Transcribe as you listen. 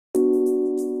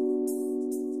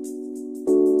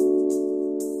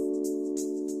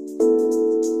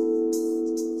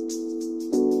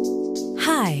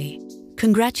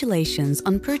Congratulations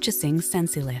on purchasing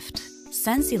Sensilift.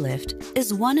 Sensilift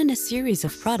is one in a series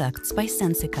of products by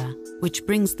Sensica, which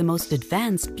brings the most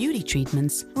advanced beauty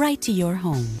treatments right to your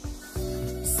home.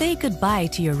 Say goodbye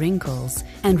to your wrinkles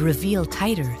and reveal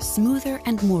tighter, smoother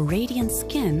and more radiant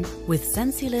skin with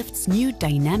Sensilift's new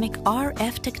dynamic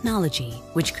RF technology,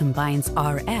 which combines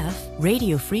RF,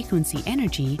 radiofrequency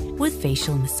energy, with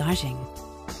facial massaging.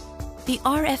 The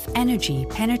RF energy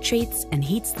penetrates and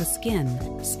heats the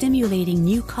skin, stimulating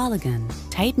new collagen,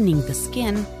 tightening the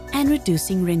skin, and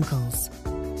reducing wrinkles.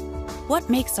 What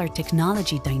makes our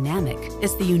technology dynamic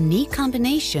is the unique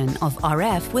combination of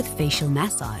RF with facial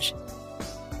massage.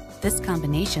 This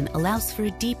combination allows for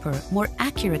a deeper, more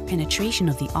accurate penetration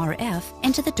of the RF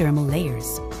into the dermal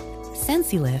layers.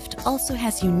 Sensilift also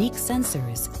has unique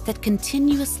sensors that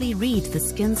continuously read the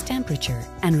skin's temperature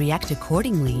and react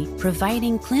accordingly,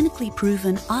 providing clinically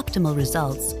proven optimal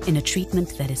results in a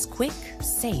treatment that is quick,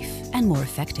 safe, and more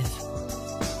effective.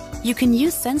 You can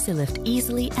use Sensilift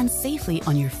easily and safely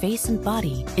on your face and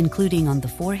body, including on the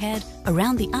forehead,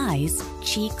 around the eyes,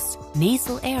 cheeks,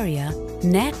 nasal area,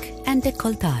 neck, and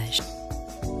décolletage.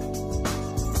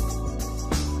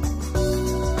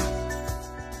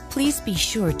 Please be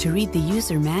sure to read the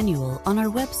user manual on our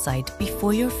website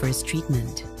before your first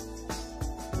treatment.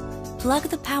 Plug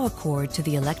the power cord to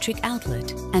the electric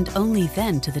outlet and only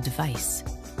then to the device.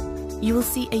 You will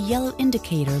see a yellow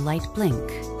indicator light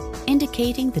blink,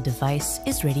 indicating the device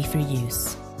is ready for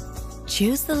use.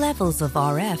 Choose the levels of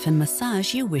RF and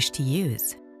massage you wish to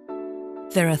use.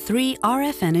 There are 3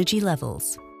 RF energy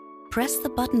levels. Press the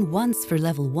button once for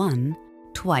level 1,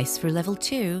 twice for level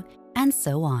 2, and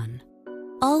so on.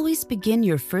 Always begin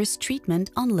your first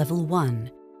treatment on level 1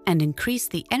 and increase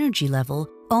the energy level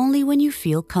only when you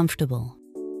feel comfortable.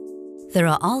 There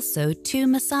are also 2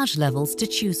 massage levels to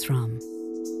choose from.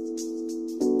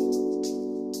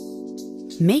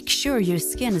 Make sure your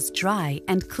skin is dry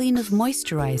and clean of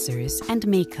moisturizers and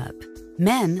makeup.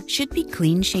 Men should be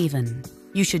clean shaven.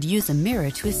 You should use a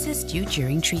mirror to assist you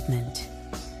during treatment.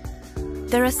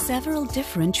 There are several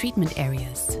different treatment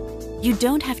areas. You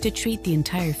don't have to treat the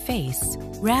entire face,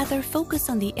 rather focus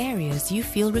on the areas you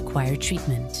feel require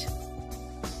treatment.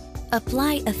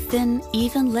 Apply a thin,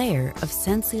 even layer of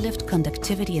Sensilift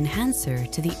Conductivity Enhancer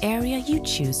to the area you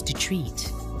choose to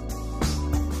treat.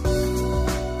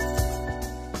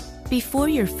 Before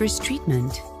your first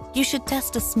treatment, you should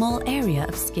test a small area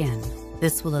of skin.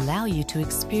 This will allow you to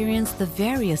experience the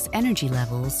various energy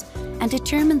levels and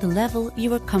determine the level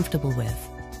you are comfortable with.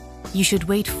 You should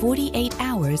wait 48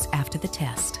 hours after the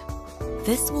test.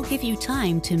 This will give you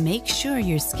time to make sure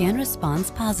your skin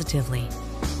responds positively.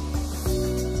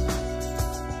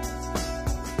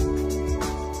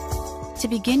 To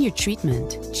begin your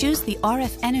treatment, choose the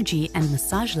RF energy and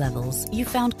massage levels you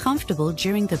found comfortable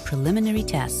during the preliminary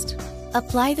test.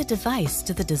 Apply the device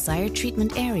to the desired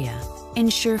treatment area.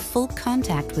 Ensure full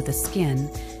contact with the skin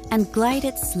and glide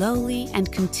it slowly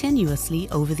and continuously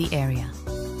over the area.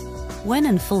 When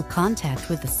in full contact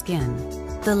with the skin,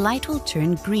 the light will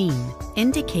turn green,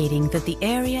 indicating that the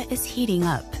area is heating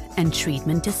up and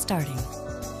treatment is starting.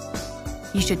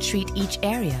 You should treat each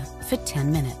area for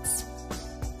 10 minutes.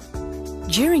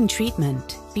 During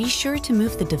treatment, be sure to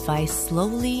move the device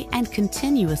slowly and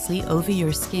continuously over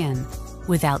your skin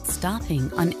without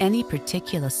stopping on any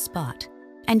particular spot,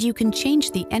 and you can change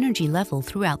the energy level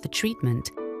throughout the treatment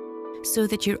so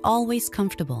that you're always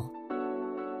comfortable.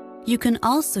 You can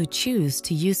also choose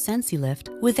to use Sensilift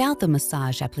without the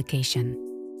massage application.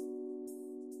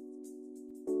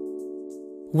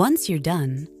 Once you're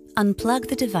done, unplug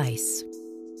the device.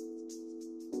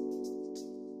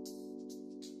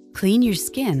 Clean your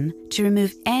skin to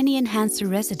remove any enhancer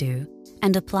residue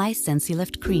and apply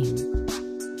Sensilift cream.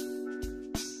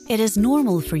 It is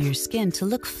normal for your skin to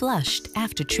look flushed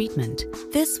after treatment.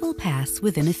 This will pass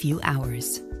within a few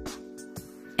hours.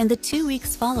 In the 2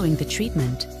 weeks following the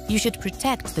treatment, you should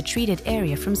protect the treated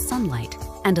area from sunlight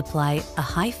and apply a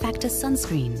high-factor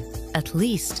sunscreen, at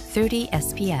least 30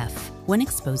 SPF, when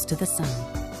exposed to the sun.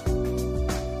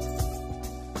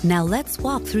 Now let's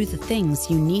walk through the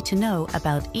things you need to know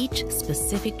about each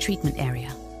specific treatment area.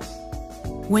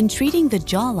 When treating the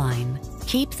jawline,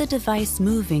 keep the device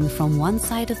moving from one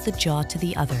side of the jaw to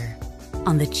the other.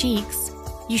 On the cheeks,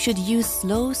 you should use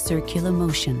slow circular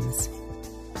motions.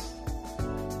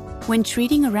 When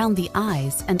treating around the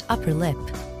eyes and upper lip,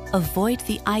 avoid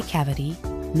the eye cavity,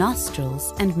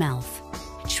 nostrils, and mouth.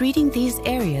 Treating these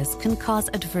areas can cause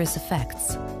adverse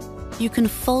effects. You can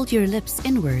fold your lips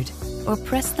inward or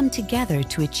press them together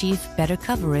to achieve better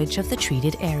coverage of the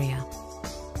treated area.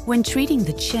 When treating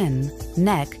the chin,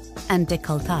 neck, and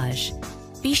décolletage,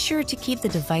 Be sure to keep the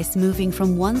device moving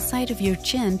from one side of your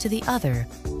chin to the other,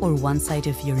 or one side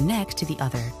of your neck to the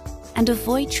other, and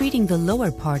avoid treating the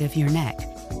lower part of your neck.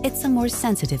 It's a more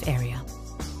sensitive area.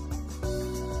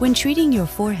 When treating your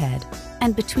forehead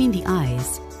and between the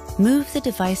eyes, move the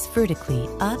device vertically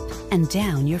up and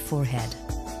down your forehead.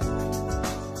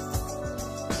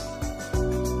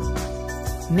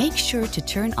 Make sure to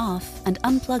turn off and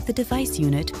unplug the device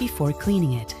unit before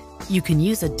cleaning it. You can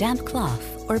use a damp cloth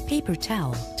or paper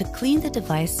towel to clean the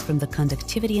device from the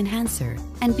conductivity enhancer,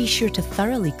 and be sure to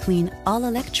thoroughly clean all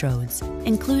electrodes,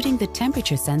 including the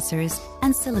temperature sensors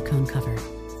and silicone cover.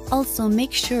 Also,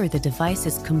 make sure the device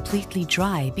is completely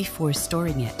dry before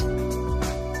storing it.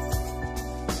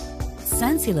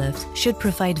 Sensilift should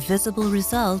provide visible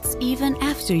results even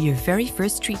after your very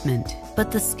first treatment,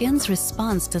 but the skin's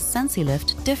response to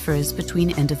Sensilift differs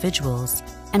between individuals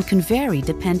and can vary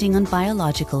depending on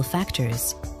biological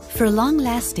factors. For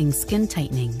long-lasting skin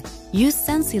tightening, use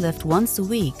Sensilift once a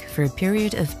week for a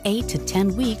period of 8 to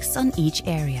 10 weeks on each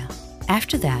area.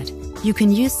 After that, you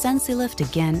can use Sensilift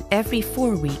again every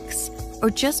 4 weeks, or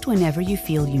just whenever you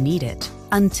feel you need it,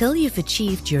 until you've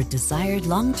achieved your desired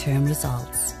long-term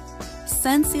results.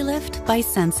 Sensilift by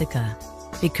Sensica,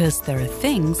 because there are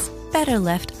things better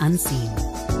left unseen.